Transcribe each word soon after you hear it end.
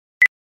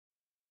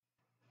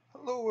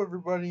Hello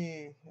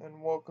everybody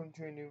and welcome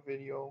to a new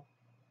video.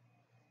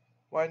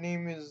 My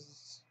name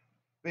is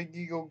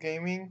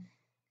Bigegogaming.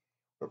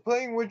 We're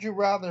playing Would You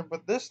Rather,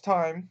 but this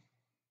time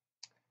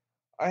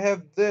I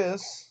have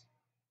this,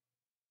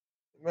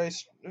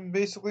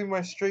 basically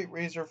my straight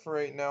razor for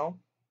right now,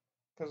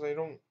 because I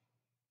don't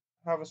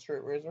have a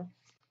straight razor.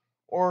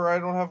 Or I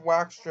don't have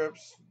wax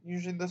strips.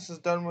 Usually this is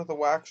done with the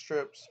wax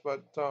strips,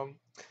 but I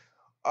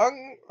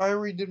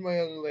redid my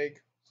other leg,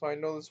 so I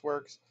know this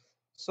works.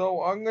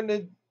 So I'm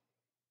gonna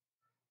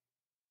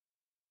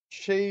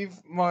shave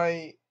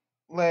my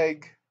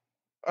leg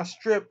a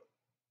strip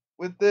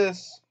with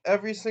this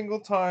every single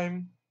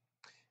time.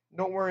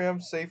 Don't worry,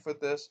 I'm safe with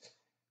this.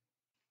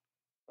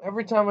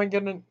 Every time I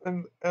get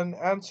an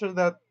answer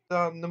that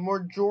the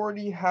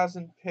majority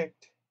hasn't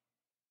picked.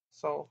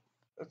 So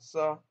let's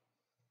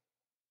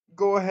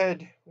go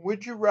ahead.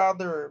 Would you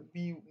rather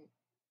be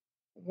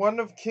one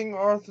of King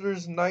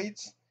Arthur's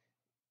knights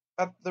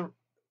at the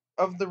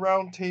of the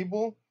Round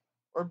Table,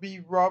 or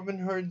be Robin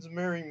Hood's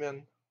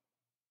merryman?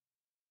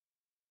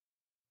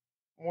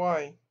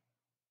 Why?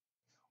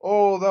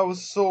 Oh, that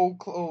was so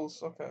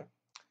close. Okay.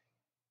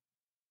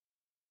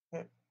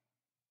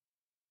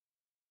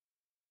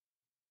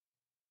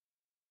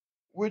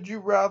 Would you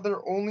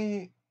rather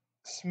only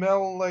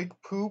smell like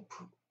poop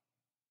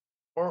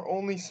or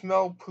only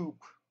smell poop?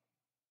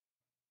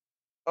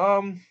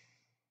 Um,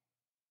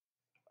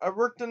 I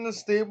worked in the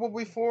stable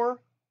before,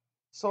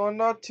 so I'm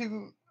not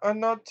too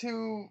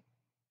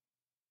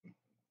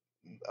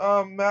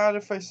mad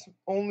if I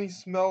only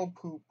smell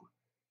poop.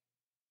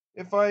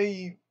 If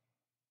I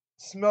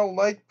smell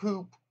like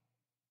poop,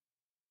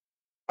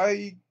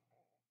 I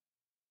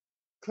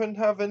couldn't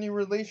have any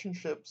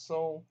relationships,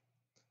 so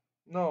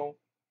no.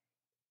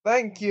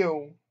 Thank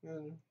you.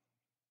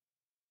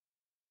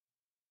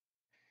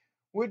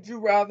 Would you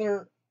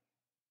rather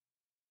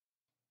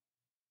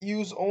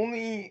use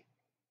only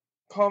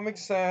Comic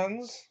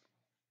Sans?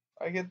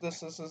 I get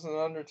this is an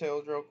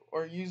Undertale joke.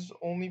 Or use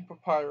only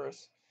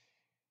Papyrus.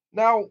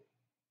 Now,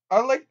 I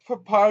like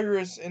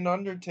Papyrus in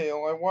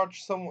Undertale. I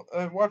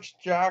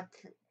watched Jack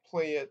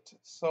play it,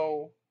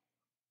 so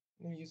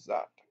let me use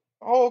that.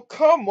 Oh,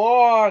 come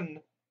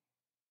on!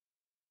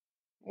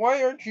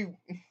 Why aren't you?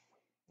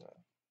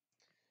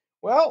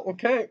 Well,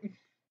 okay.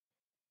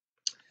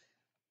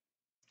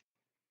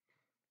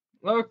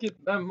 Look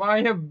at them.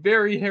 I have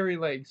very hairy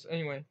legs.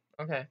 Anyway,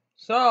 okay.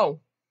 So,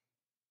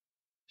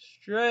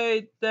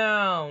 straight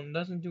down.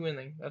 Doesn't do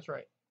anything. That's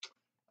right.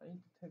 I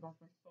need to take off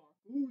my sock.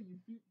 Ooh,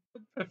 you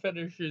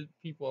fetish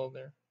people over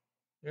there.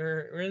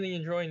 You're really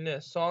enjoying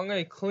this. So I'm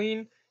going to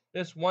clean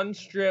this one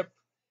strip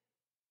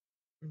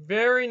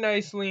very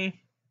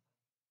nicely.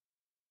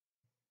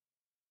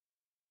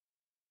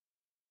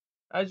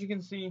 As you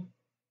can see,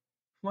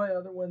 my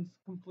other one's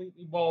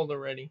completely bald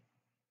already.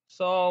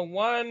 So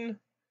one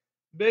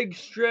big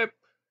strip.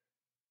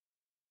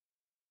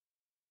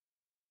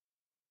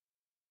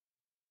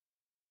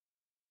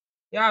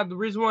 Yeah, the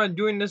reason why I'm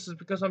doing this is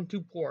because I'm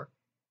too poor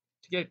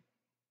to get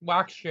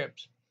wax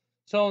strips.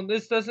 So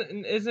this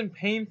isn't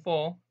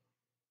painful.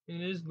 It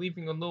is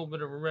leaving a little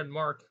bit of a red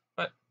mark,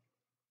 but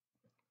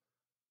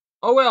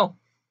oh well.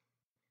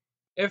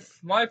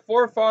 If my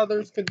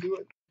forefathers can do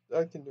it,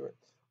 I can do it.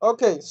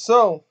 Okay,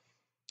 so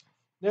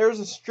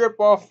there's a strip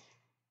off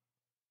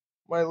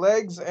my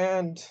legs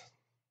and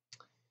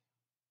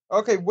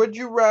okay, would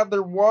you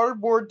rather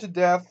waterboard to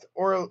death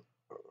or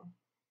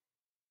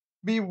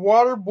be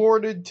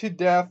waterboarded to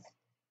death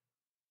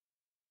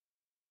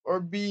or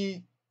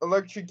be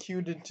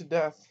electrocuted to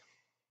death?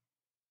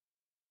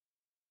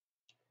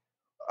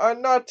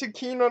 I'm not too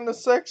keen on the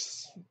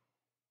sex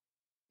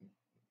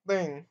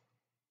thing.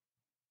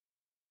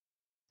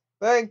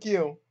 Thank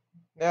you.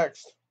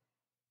 Next.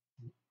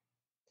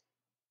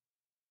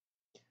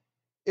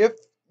 If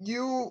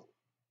you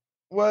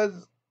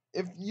was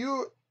if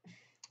you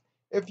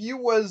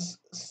was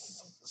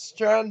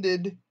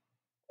stranded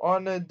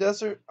on a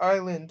desert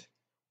island,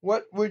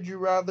 what would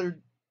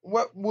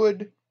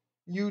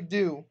you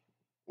do?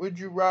 Would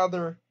you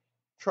rather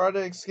try to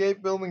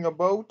escape building a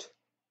boat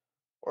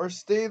or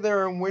stay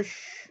there and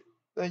wish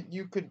that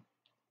you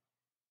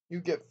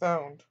get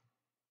found?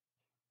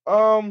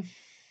 Um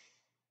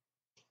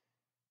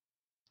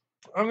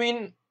I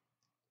mean,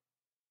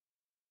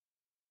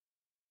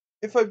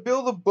 if I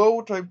build a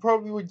boat, I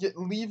probably would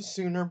leave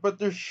sooner, but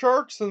there's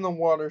sharks in the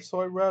water,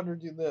 so I'd rather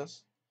do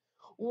this.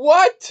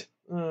 What?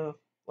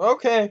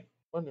 Okay.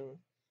 Whatever.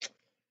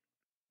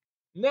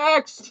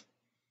 Next!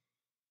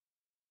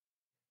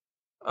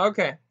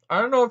 Okay.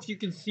 I don't know if you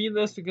can see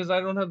this because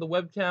I don't have the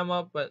webcam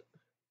up, but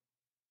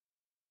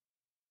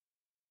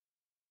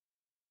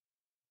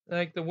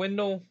like the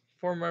window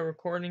for my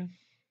recording.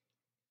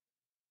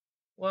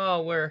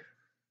 Well, where?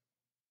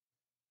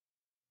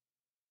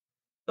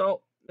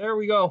 So, there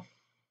we go.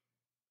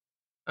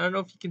 I don't know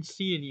if you can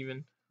see it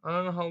even. I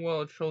don't know how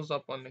well it shows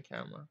up on the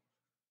camera.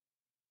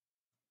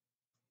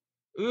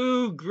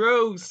 Ooh,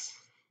 gross.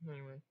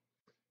 Anyway.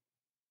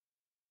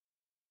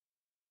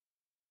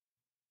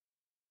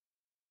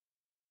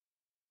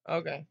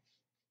 Okay.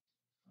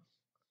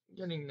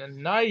 Getting a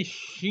nice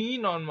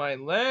sheen on my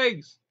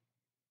legs.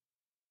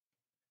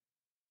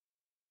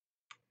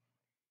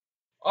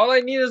 All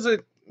I need is a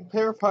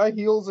pair of high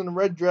heels and a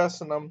red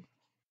dress, and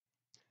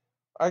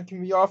I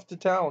can be off to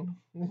town.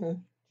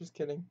 Just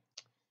kidding.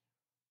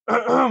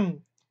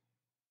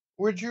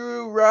 Would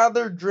you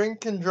rather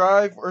drink and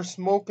drive or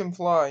smoke and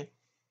fly?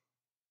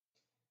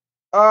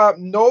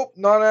 Nope,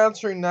 not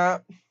answering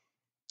that.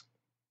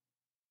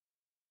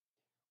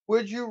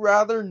 Would you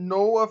rather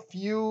know a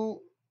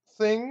few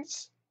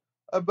things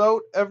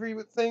about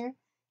everything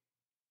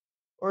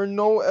or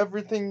know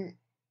everything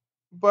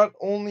but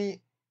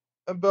only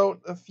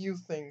about a few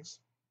things?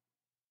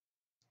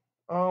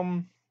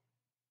 I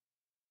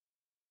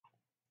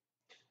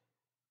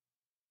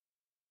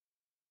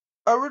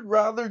would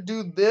rather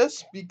do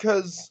this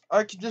because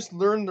I could just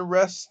learn the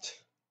rest.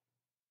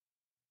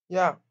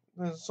 Yeah,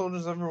 and so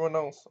does everyone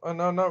else.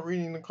 And I'm not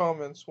reading the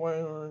comments.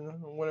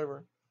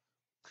 Whatever.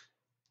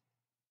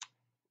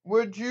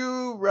 Would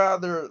you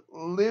rather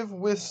live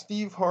with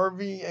Steve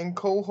Harvey and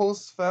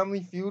co-host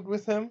Family Feud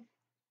with him,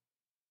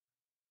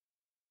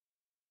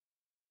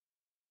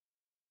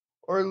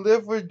 or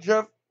live with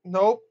Jeff?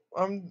 Nope.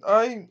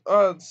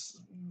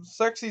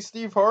 Sexy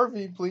Steve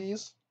Harvey,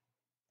 please.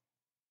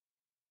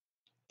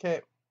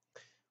 Okay.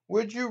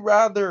 Would you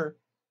rather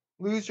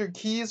lose your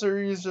keys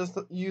or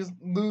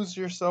lose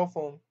your cell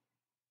phone?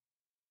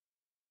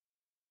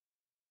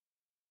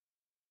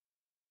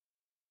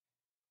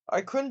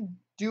 I couldn't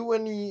do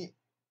anything,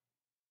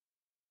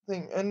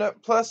 and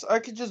plus I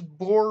could just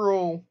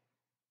borrow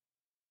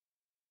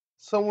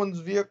someone's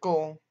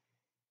vehicle,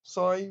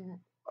 so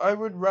I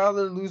would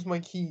rather lose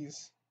my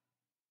keys,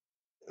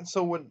 and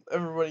so would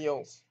everybody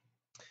else.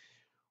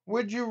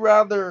 Would you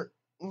rather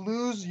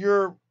lose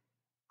your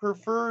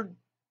preferred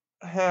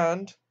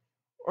hand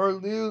or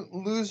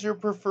lose your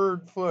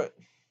preferred foot?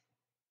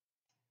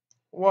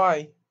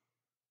 Why?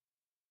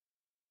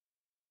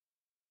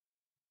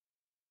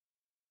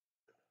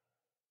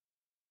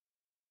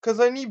 Because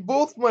I need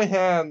both my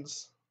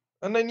hands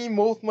and I need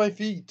both my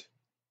feet.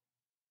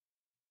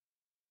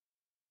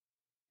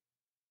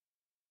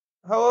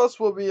 How else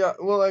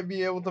will I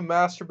be able to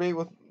masturbate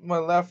with my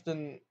left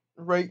and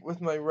right with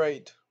my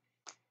right?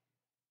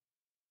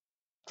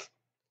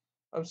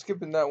 I'm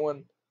skipping that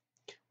one.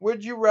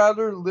 Would you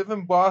rather live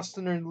in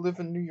Boston or live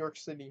in New York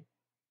City?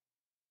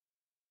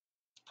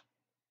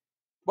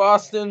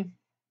 Boston.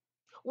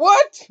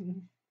 What?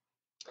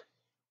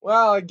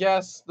 Well, I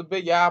guess the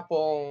Big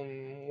Apple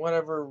and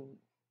whatever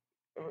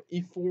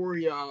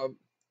euphoria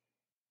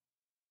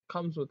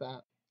comes with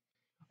that.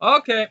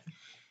 Okay.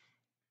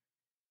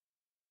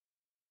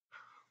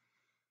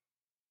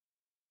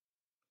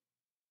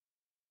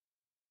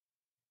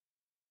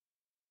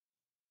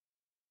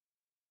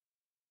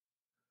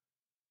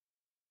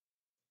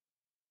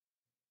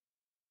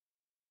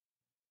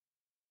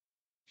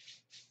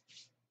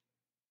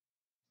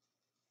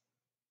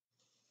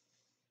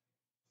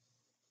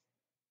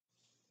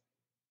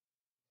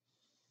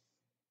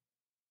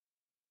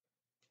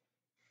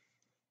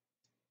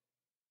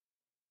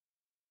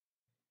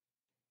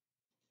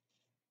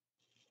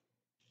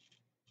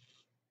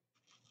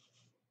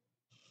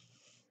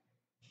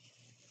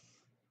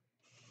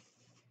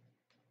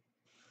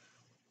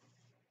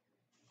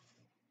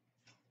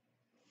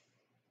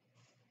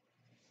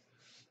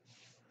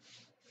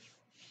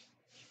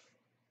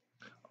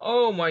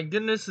 Oh my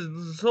goodness,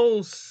 it's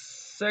so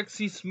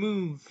sexy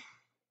smooth.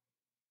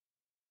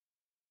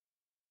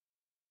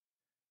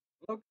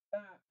 Look at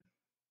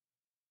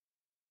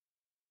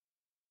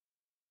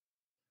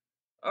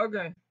that.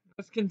 Okay,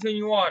 let's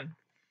continue on.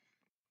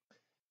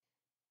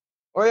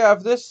 Oh yeah,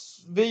 if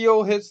this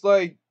video hits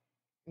like,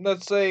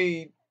 let's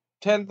say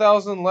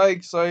 10,000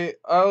 likes,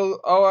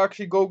 I'll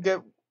actually go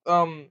get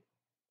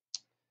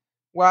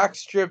wax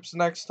strips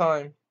next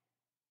time.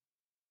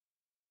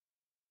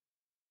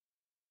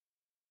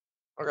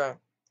 Okay.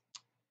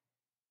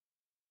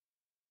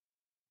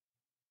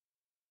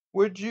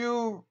 Would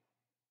you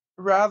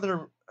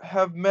rather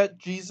have met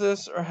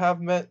Jesus or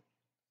have met,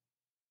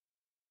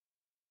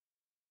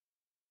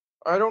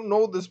 I don't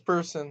know this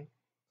person,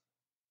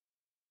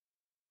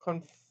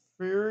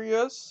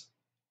 Confurious?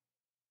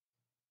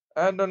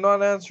 And I'm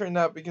not answering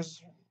that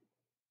because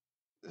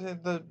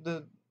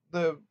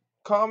the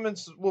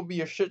comments will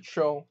be a shit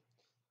show.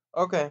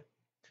 Okay.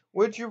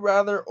 Would you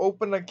rather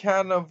open a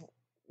can of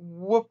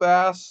whoop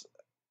ass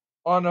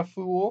on a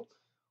fool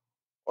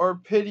or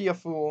pity a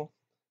fool?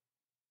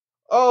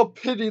 Oh,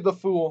 pity the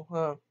fool.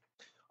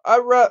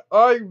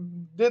 I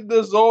did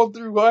this all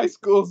through high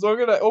school, so I'm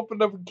gonna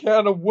open up a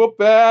can of whoop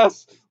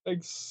ass like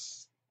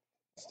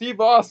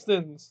Steve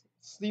Austin's.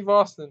 Steve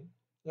Austin.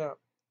 Yeah.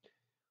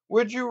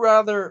 Would you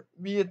rather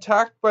be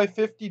attacked by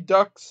 50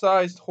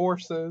 duck-sized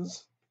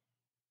horses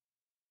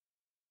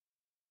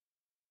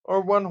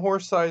or one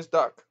horse-sized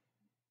duck?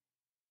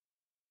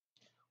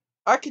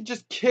 I could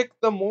just kick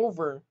them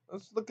over.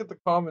 Let's look at the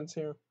comments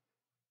here.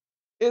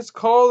 It's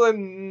called a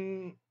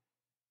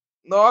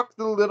knock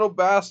the little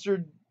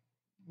bastard.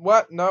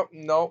 What? Nope,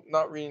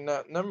 not reading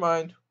that. Never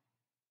mind.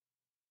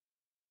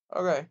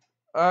 Okay.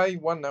 I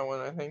won that one,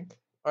 I think.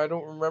 I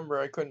don't remember.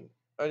 I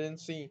didn't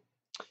see.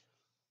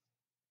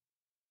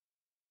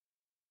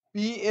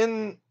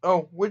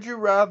 Would you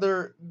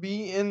rather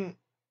be in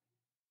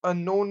a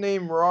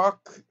no-name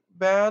rock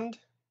band,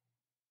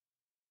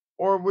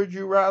 or would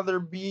you rather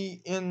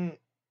be in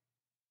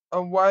a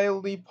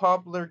wildly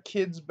popular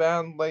kids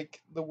band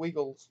like the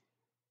Wiggles?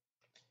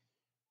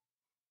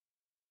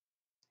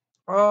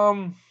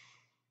 Because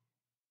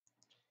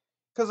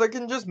I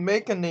can just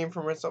make a name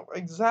for myself.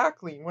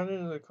 Exactly. What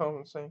did the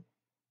comments say?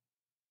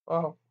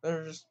 Oh,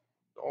 they're just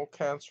all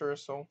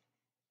cancerous, so.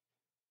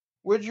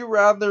 Would you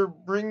rather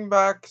bring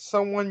back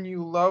someone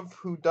you love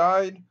who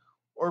died,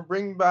 or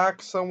bring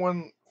back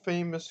someone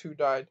famous who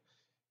died?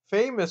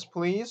 Famous,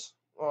 please.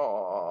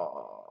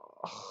 Oh,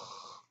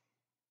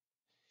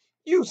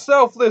 you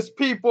selfless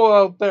people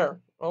out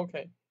there.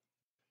 Okay.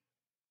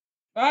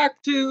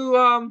 Back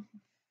to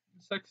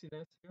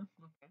sexiness here.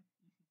 Okay.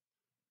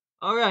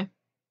 Okay.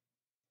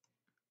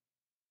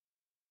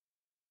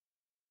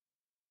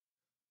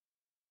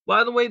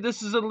 By the way,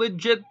 this is a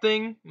legit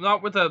thing,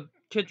 not with a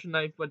kitchen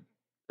knife, but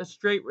a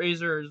straight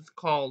razor is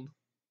called.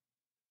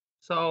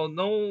 So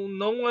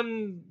no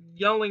one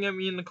yelling at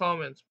me in the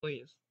comments,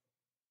 please.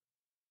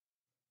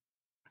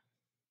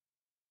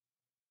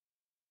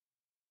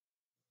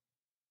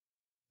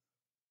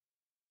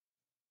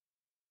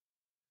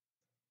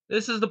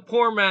 This is the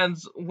poor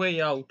man's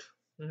way out.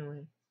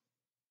 Anyway.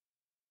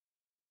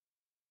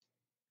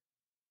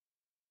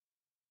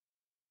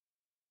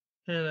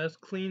 And let's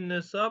clean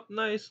this up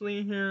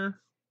nicely here.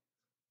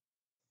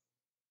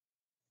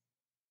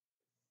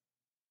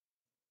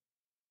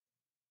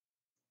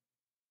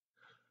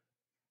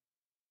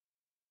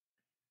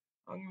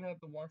 I'm gonna have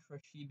to wash my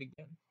sheet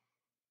again.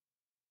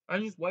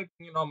 I'm just wiping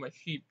it on my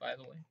sheet, by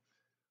the way.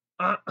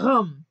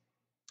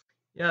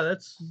 Yeah,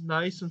 that's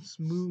nice and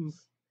smooth.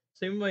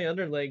 Same with my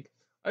other leg.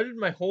 I did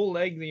my whole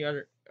leg the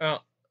other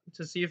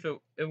to see if it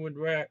would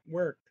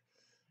work,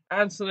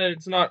 and so that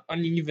it's not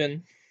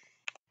uneven.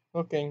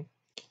 Okay.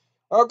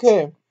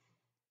 Okay.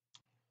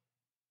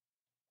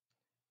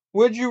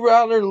 Would you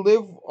rather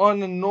live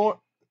on normally?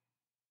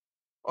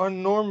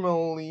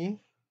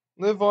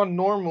 Live on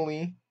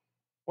normally?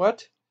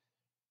 What?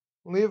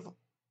 Live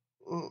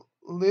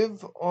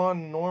live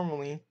on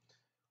normally,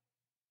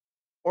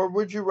 or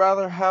would you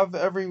rather have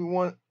every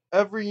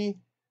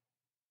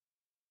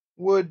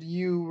would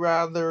you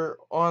rather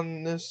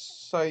on this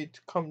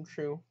site come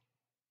true?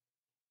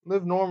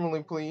 Live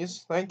normally,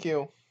 please. Thank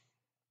you.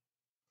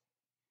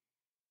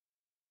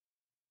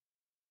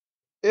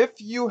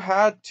 If you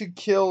had to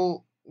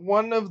kill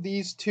one of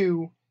these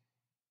two,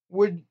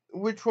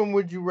 which one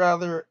would you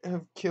rather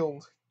have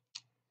killed?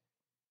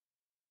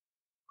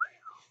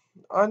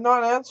 I'm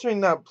not answering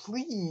that,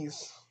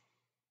 please.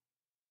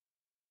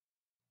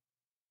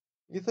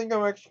 You think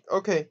I'm actually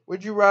okay?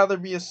 Would you rather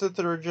be a Sith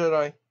or a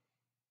Jedi?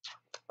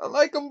 I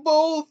like them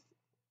both.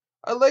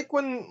 I like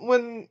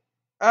when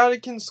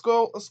Anakin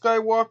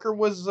Skywalker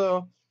was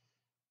a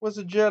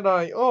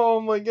Jedi. Oh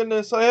my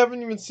goodness, I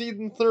haven't even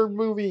seen the third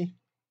movie.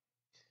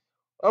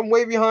 I'm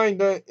way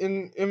behind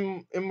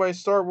in my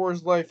Star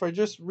Wars life. I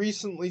just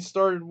recently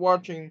started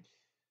watching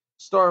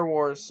Star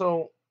Wars,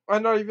 so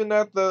I'm not even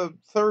at the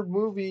third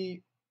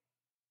movie,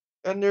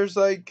 and there's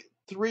like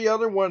three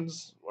other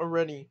ones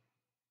already.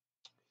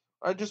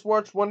 I just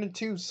watched one and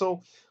two,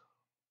 so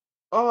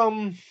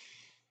um,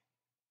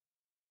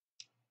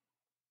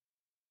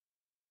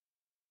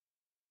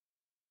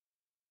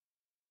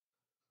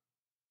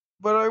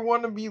 but I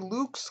want to be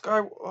Luke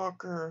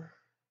Skywalker.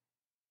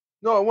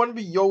 No, I want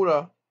to be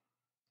Yoda.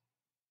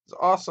 It's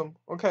awesome.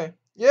 Okay,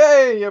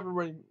 yay!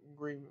 Everybody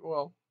agree.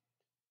 Well,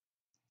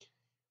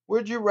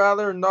 would you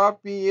rather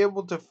not be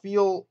able to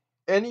feel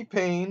any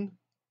pain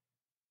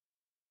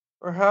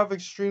or have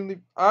extremely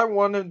I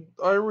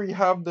already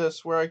have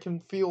this where I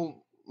can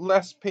feel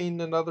less pain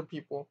than other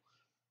people.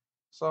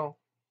 So,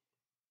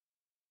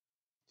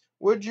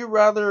 would you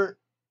rather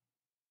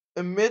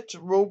emit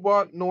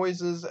robot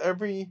noises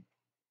every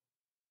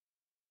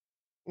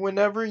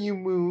whenever you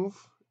move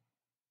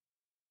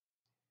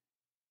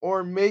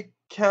or make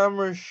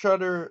camera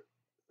shutter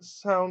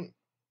sounds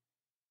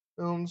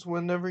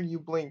whenever you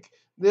blink?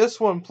 This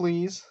one,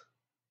 please.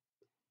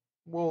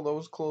 Whoa, that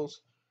was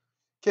close.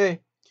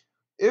 Okay,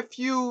 if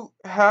you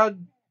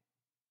had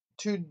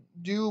to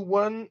do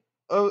one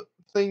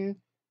thing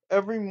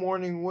every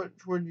morning,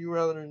 which would you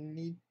rather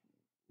need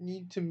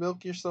to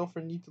milk yourself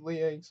or need to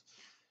lay eggs?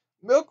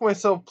 Milk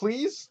myself,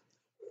 please.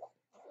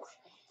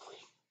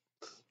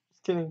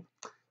 Just kidding.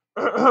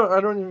 I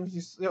don't even if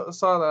you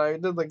saw that. I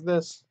did like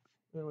this.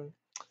 Anyway.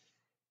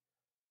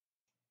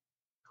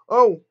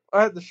 Oh,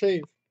 I had to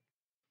shave.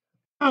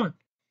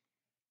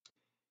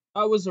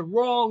 I was the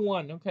wrong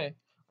one. Okay.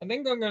 I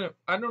think I'm gonna.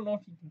 I don't know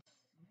if you can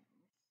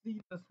see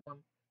this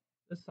one,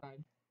 this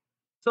side.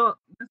 So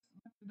this is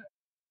the difference.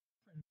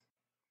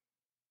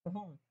 Hold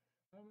on.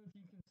 I don't know if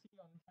you can see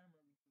on camera.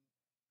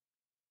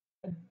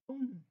 I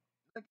don't.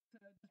 Like I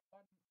said, I just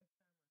bought it with the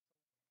camera.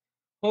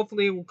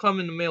 Hopefully, it will come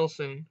in the mail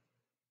soon.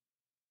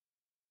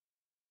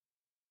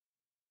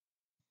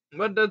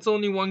 But that's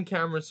only one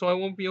camera, so I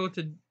won't be able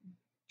to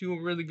do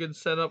a really good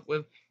setup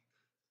with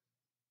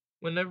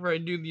whenever I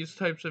do these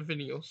types of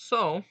videos.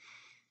 So,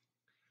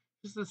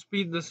 just to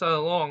speed this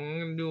along, I'm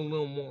going to do a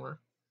little more.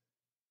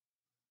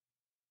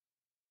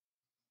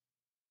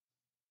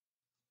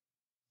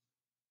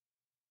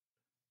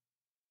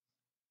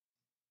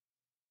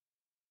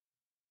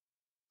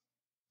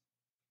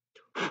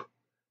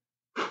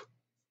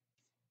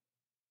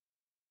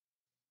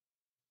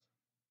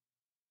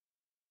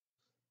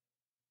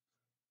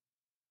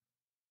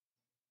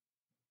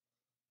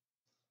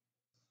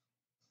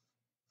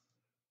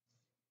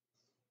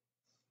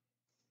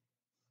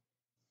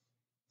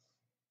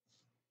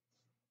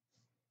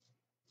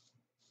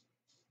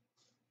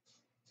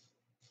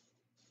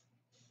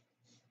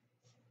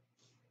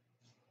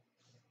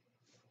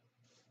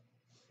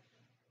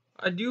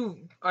 I do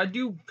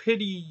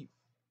pity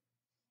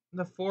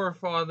the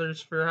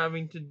forefathers for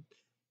having to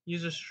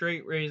use a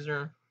straight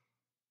razor.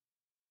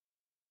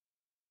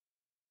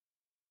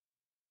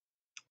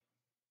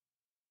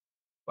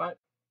 But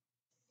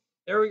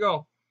there we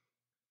go.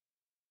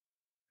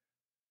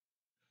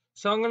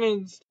 So I'm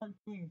gonna start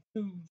doing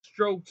 2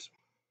 strokes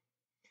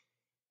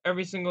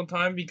every single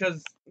time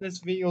because this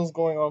video is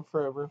going on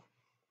forever.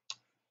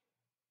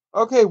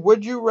 Okay,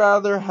 would you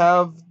rather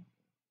have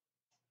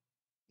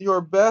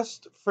your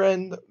best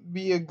friend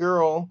be a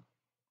girl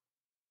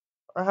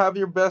or have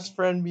your best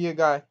friend be a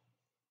guy?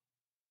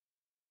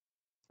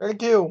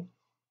 Thank you.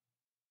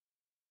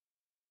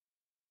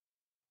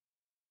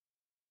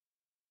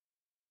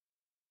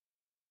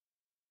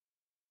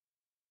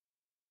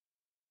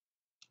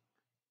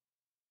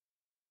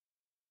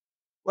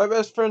 My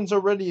best friend's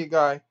already a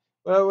guy,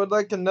 but I would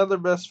like another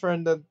best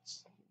friend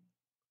that's,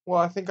 well,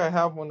 I think I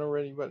have one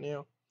already, but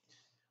you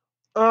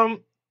know.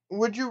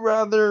 Would you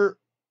rather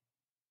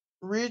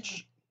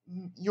reach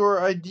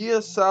your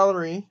ideal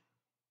salary,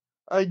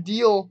 or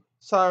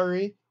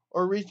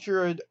reach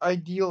your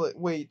ideal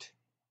weight?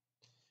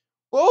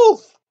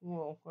 Both!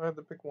 Well, I have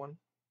to pick one.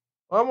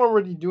 I'm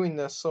already doing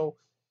this, so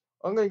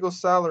I'm gonna go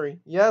salary.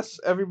 Yes,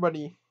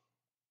 everybody.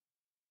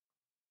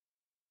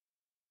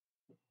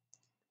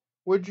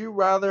 Would you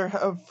rather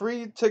have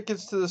free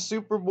tickets to the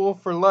Super Bowl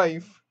for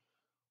life,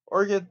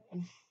 or get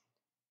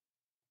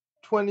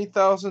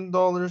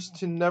 $20,000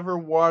 to never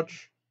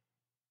watch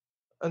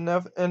an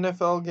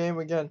NFL game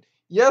again?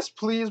 Yes,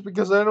 please,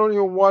 because I don't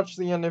even watch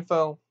the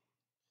NFL.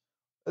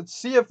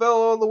 It's CFL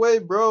all the way,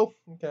 bro.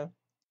 Okay.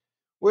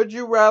 Would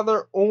you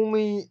rather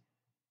only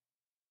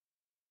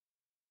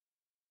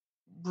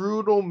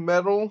brutal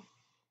metal?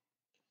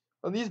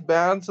 Are these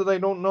bands that I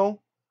don't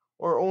know?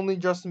 Or only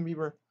Justin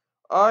Bieber?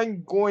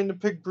 I'm going to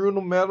pick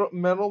brutal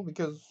metal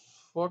because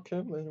fuck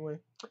him anyway.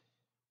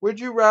 Would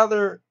you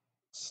rather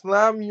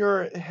slam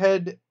your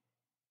hand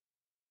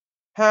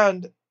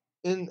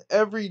in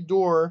every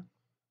door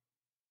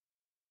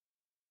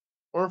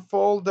or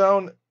fall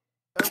down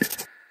every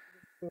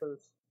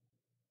stairs?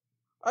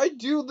 I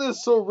do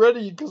this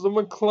already because I'm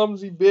a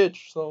clumsy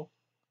bitch, so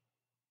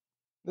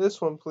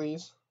this one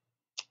please.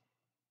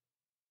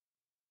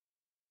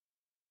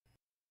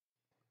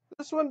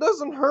 This one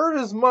doesn't hurt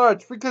as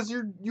much because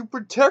you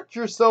protect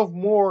yourself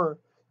more.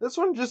 This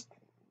one just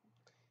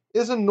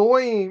is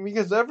annoying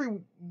because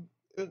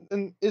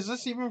and is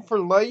this even for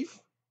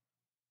life?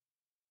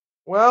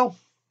 Well,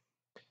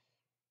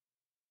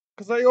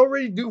 because I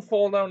already do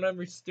fall down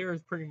every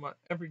stairs pretty much,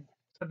 every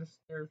set of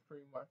stairs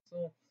pretty much.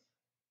 So,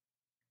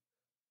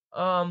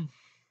 um,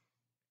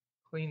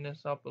 clean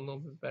this up a little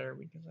bit better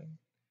because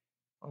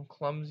I'm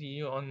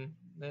clumsy on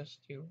this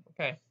too.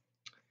 Okay.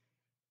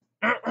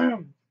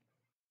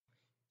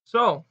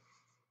 So,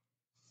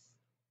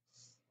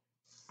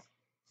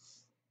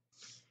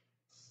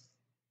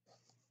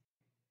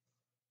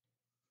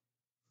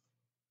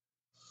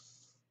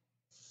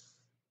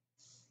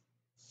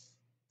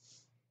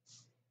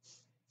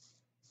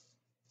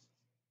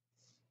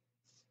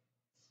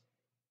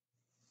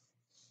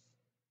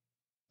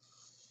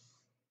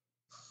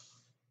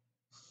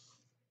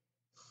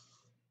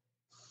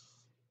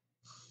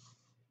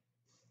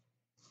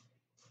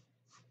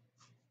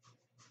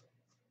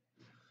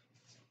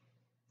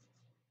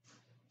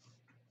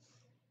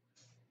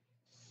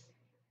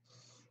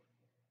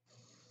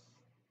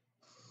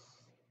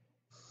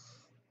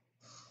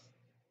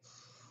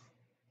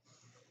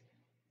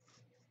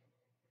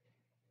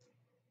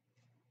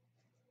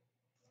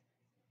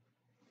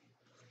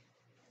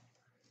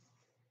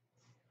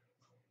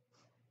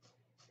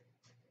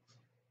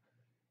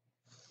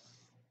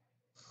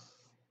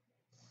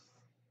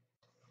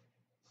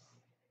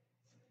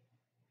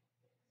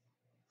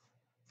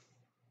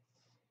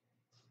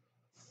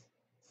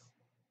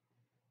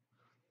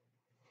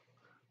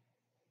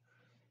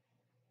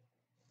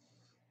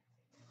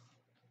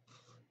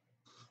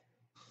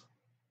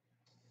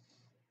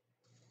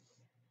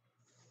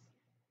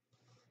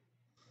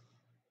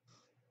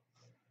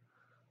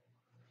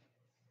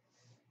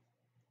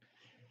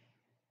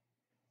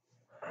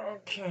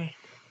 okay.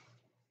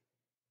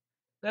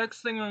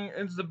 Next thing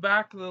is the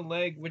back of the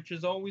leg, which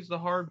is always the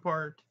hard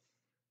part.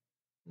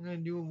 I'm gonna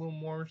do a little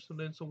more so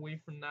that it's away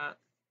from that.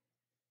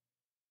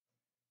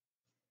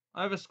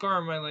 I have a scar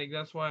on my leg,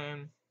 that's why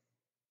I'm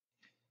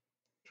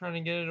trying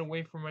to get it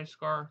away from my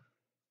scar.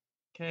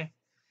 Okay.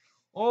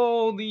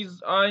 Oh,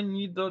 these I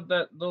need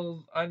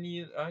those I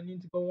need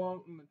to go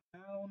out in the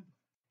town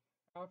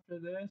after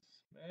this,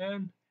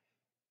 man.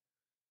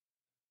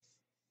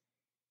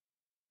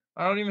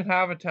 I don't even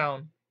have a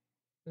town.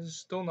 This is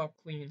still not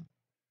clean.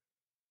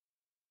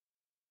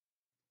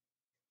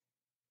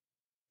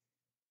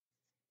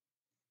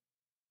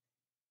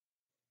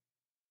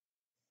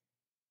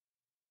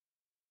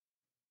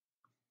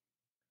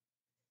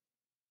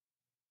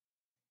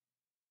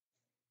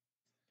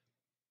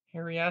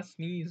 Hairy ass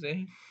sneeze,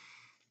 eh?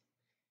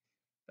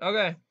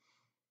 Okay.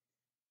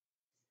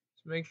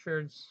 Let's make sure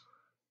it's.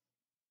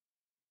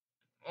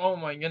 Oh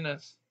my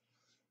goodness.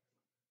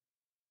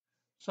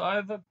 So I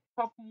have a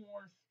couple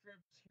more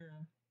strips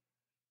here.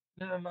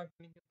 Then I'm not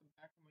gonna get the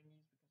back of my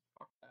knees because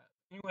fuck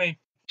that. Anyway,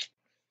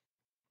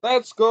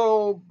 let's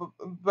go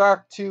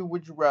back to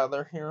would you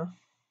rather here.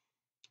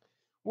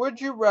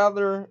 Would you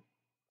rather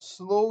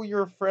slow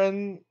your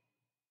friend,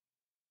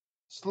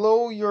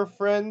 slow your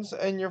friends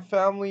and your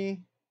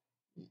family,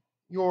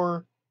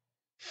 your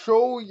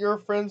show your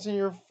friends and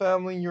your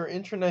family your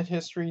internet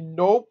history?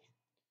 Nope.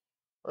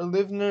 Or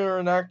live near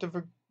an active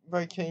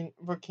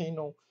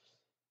volcano?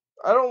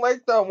 I don't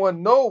like that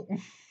one. Nope.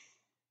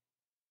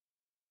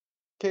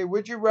 Okay,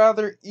 would you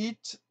rather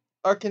eat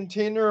a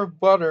container of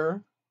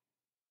butter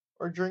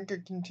or drink a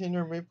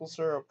container of maple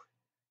syrup?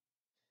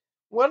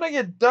 One I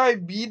get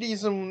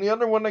diabetes and the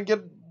other one I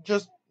get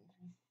just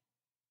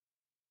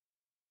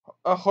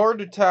a heart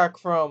attack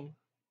from.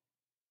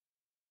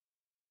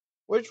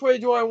 Which way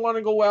do I want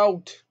to go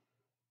out?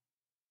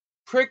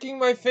 Pricking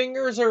my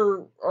fingers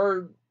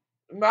or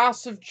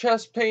massive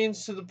chest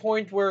pains to the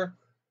point where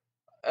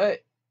I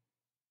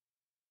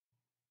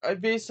I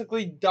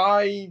basically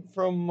die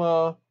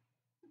from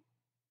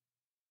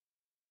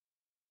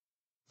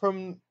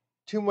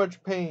too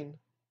much pain.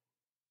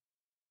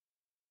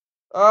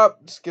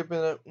 Skipping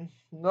it.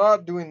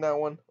 Not doing that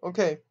one.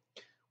 Okay.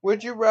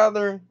 Would you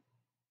rather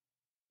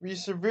be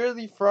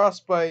severely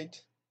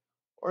frostbite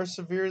or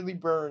severely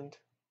burned?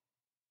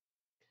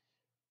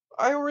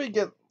 I already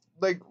get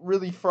like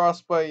really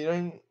frostbite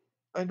and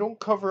I don't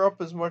cover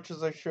up as much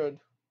as I should.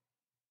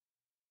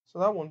 So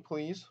that one,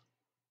 please.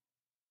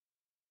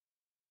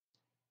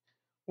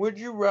 Would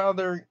you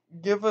rather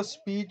give a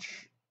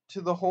speech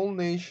to the whole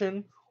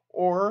nation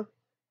or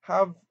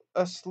have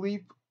a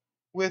sleep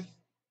with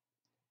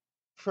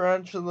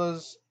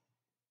tarantulas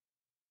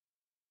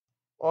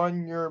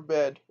on your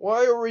bed? Well,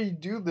 I already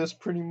do this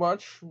pretty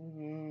much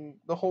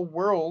the whole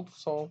world,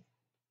 so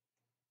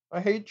I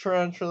hate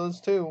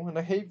tarantulas too, and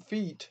I hate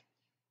feet.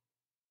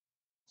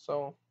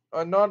 So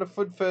I'm not a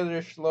foot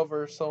fetish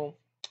lover, so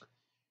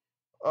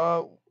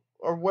uh,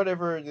 or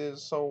whatever it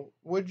is. So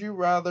would you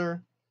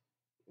rather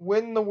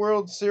win the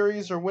World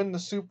Series or win the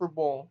Super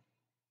Bowl?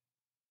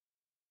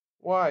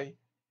 Why?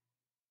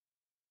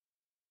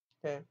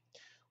 Okay.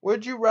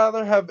 Would you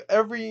rather have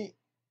everything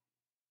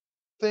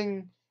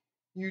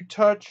you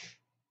touch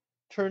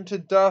turn to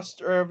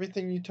dust or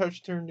everything you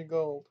touch turn to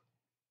gold?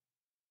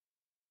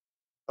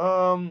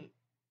 Um,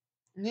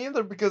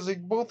 Neither because they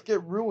both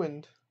get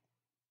ruined.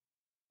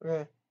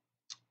 Okay.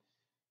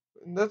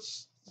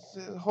 Let's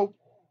hope.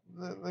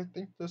 I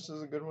think this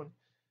is a good one.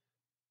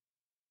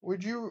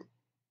 Would you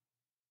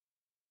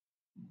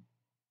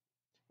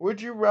Would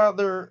you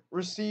rather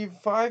receive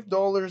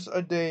 $5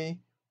 a day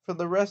for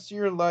the rest of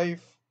your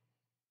life?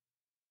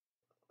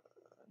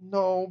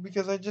 No,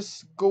 because I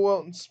just go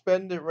out and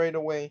spend it right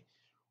away.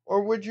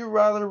 Or would you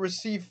rather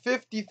receive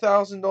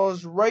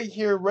 $50,000 right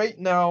here, right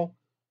now?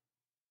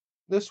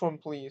 This one,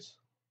 please.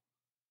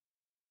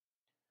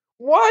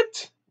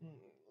 What?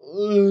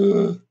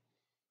 Ugh.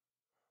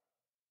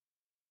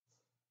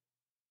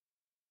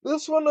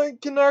 This one I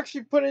can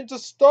actually put into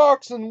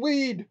stocks and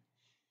weed.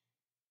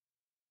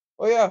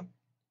 Oh yeah,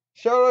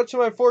 shout out to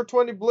my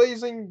 420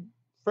 blazing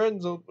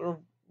friends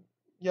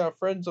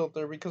friends out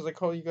there because I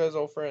call you guys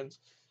all friends.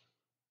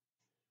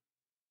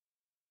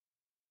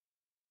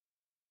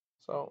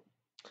 So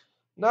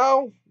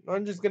now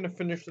I'm just gonna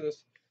finish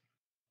this.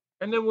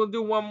 And then we'll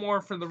do one more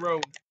for the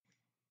road.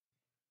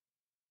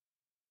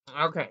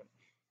 Okay.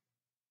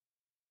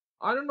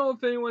 I don't know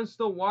if anyone's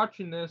still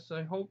watching this.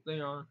 I hope they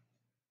are.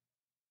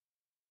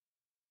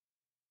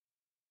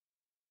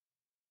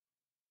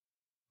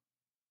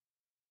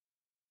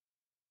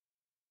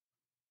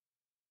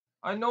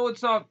 I know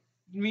it's not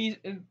me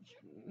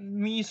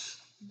me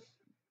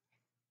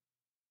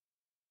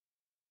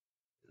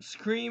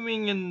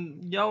screaming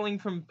and yelling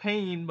from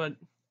pain, but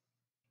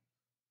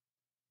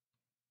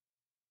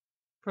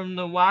from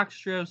the wax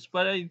strips.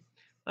 But like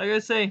I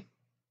say,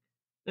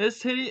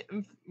 this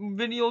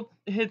video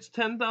hits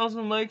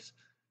 10,000 likes.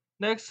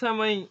 Next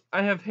time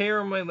I have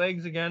hair on my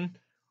legs again,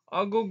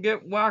 I'll go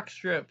get wax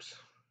strips.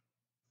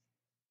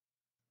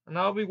 And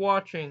I'll be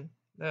watching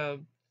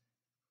the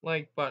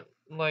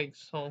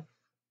likes, so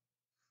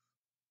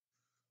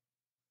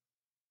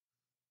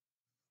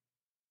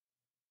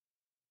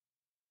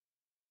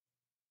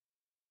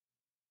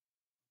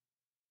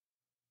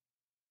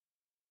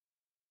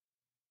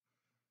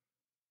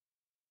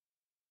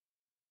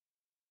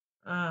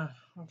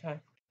Okay.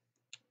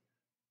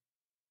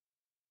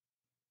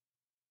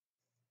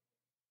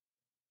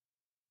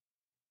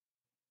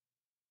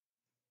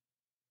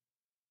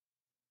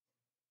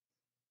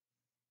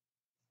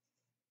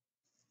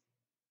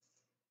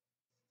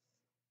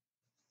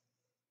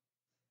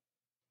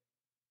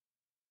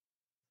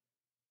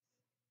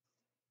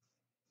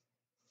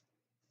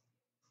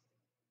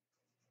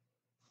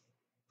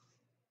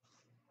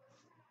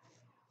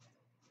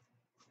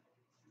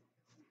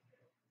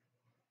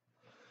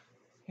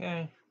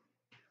 Okay.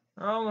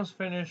 We're almost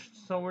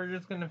finished, so we're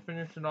just gonna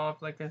finish it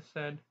off like I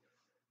said.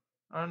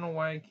 I don't know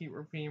why I keep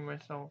repeating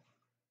myself.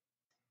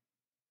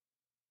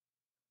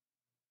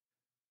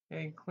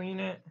 Okay, clean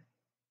it.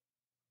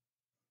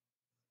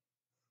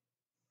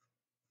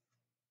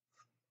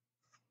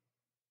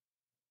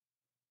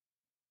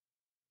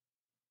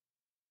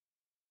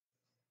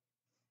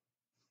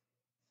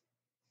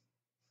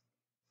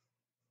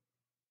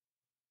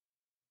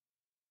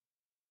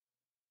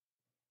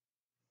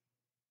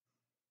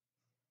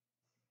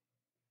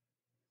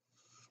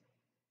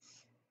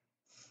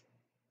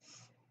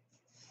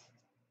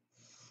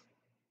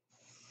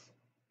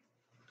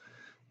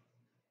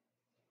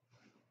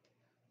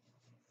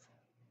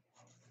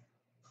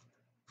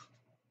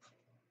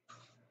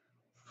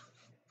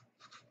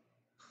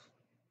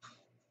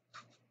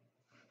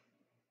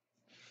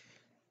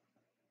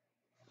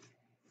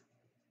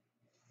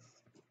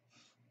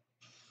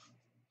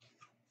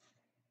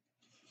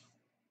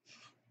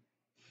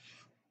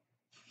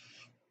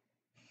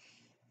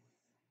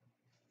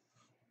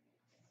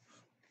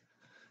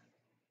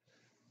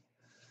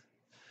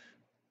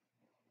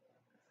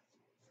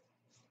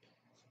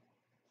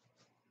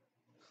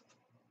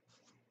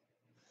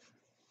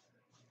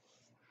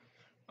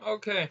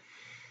 Okay.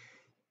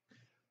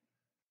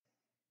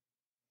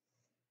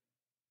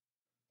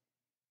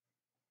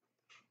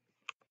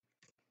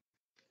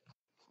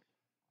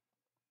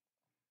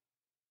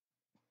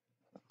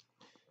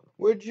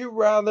 Would you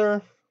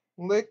rather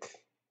lick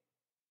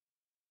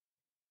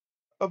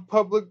a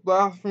public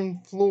bathroom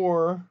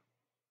floor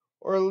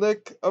or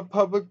lick a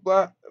public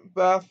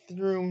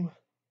bathroom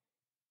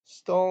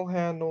stall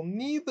handle?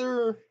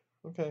 Neither.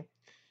 Okay.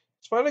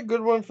 Let's find a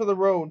good one for the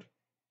road.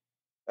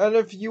 And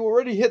if you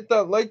already hit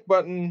that like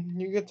button,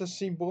 you get to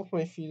see both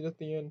my feet at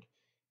the end.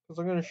 Because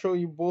I'm going to show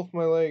you both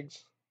my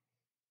legs.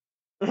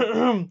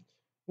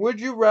 Would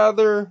you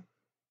rather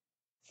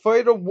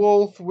fight a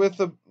wolf with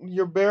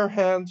your bare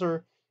hands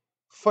or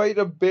fight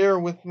a bear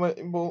with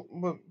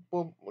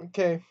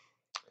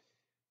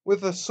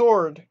with a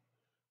sword?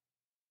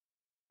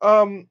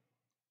 Um,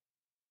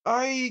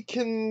 I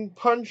can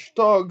punch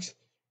dogs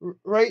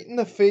right in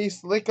the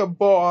face like a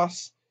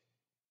boss.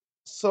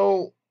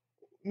 So,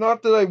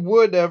 not that I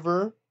would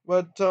ever,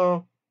 but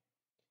I'd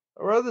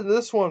rather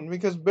this one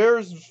because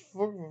bears,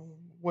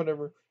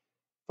 whatever,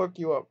 fuck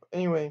you up.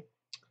 Anyway,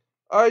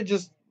 I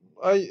just,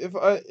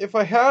 if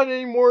I had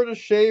any more to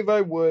shave,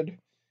 I would.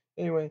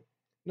 Anyway,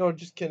 no,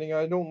 just kidding.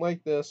 I don't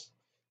like this.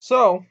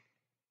 So,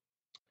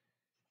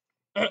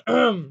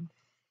 show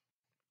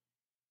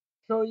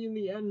you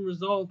the end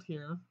result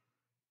here.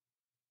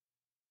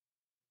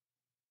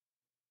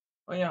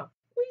 Oh yeah.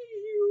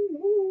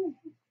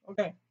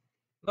 Okay.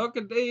 Look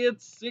at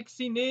its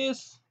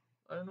 60ness.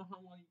 I don't know how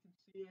well you can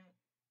see it.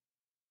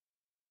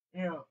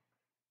 Yeah.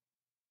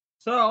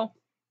 So,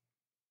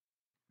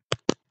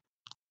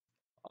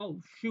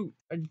 oh shoot,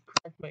 I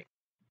cracked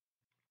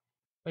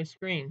my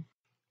screen.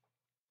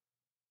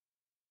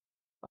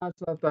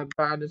 That's not that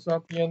bad. It's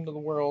not the end of the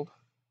world.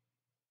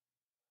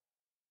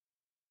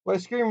 My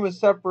screen was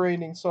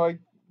separating, so I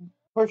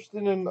pushed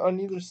it in on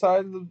either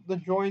side of the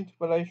joint,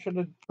 but I should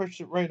have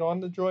pushed it right on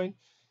the joint.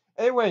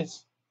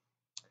 Anyways,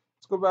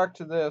 let's go back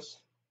to this.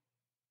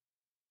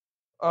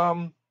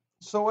 Um.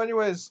 So,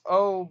 anyways,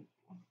 I'll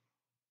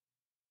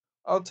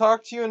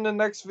talk to you in the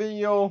next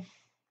video.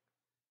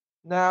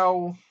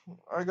 Now,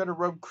 I gotta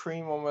rub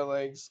cream on my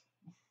legs.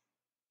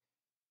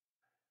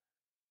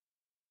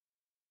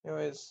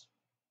 Anyways,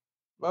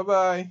 bye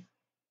bye.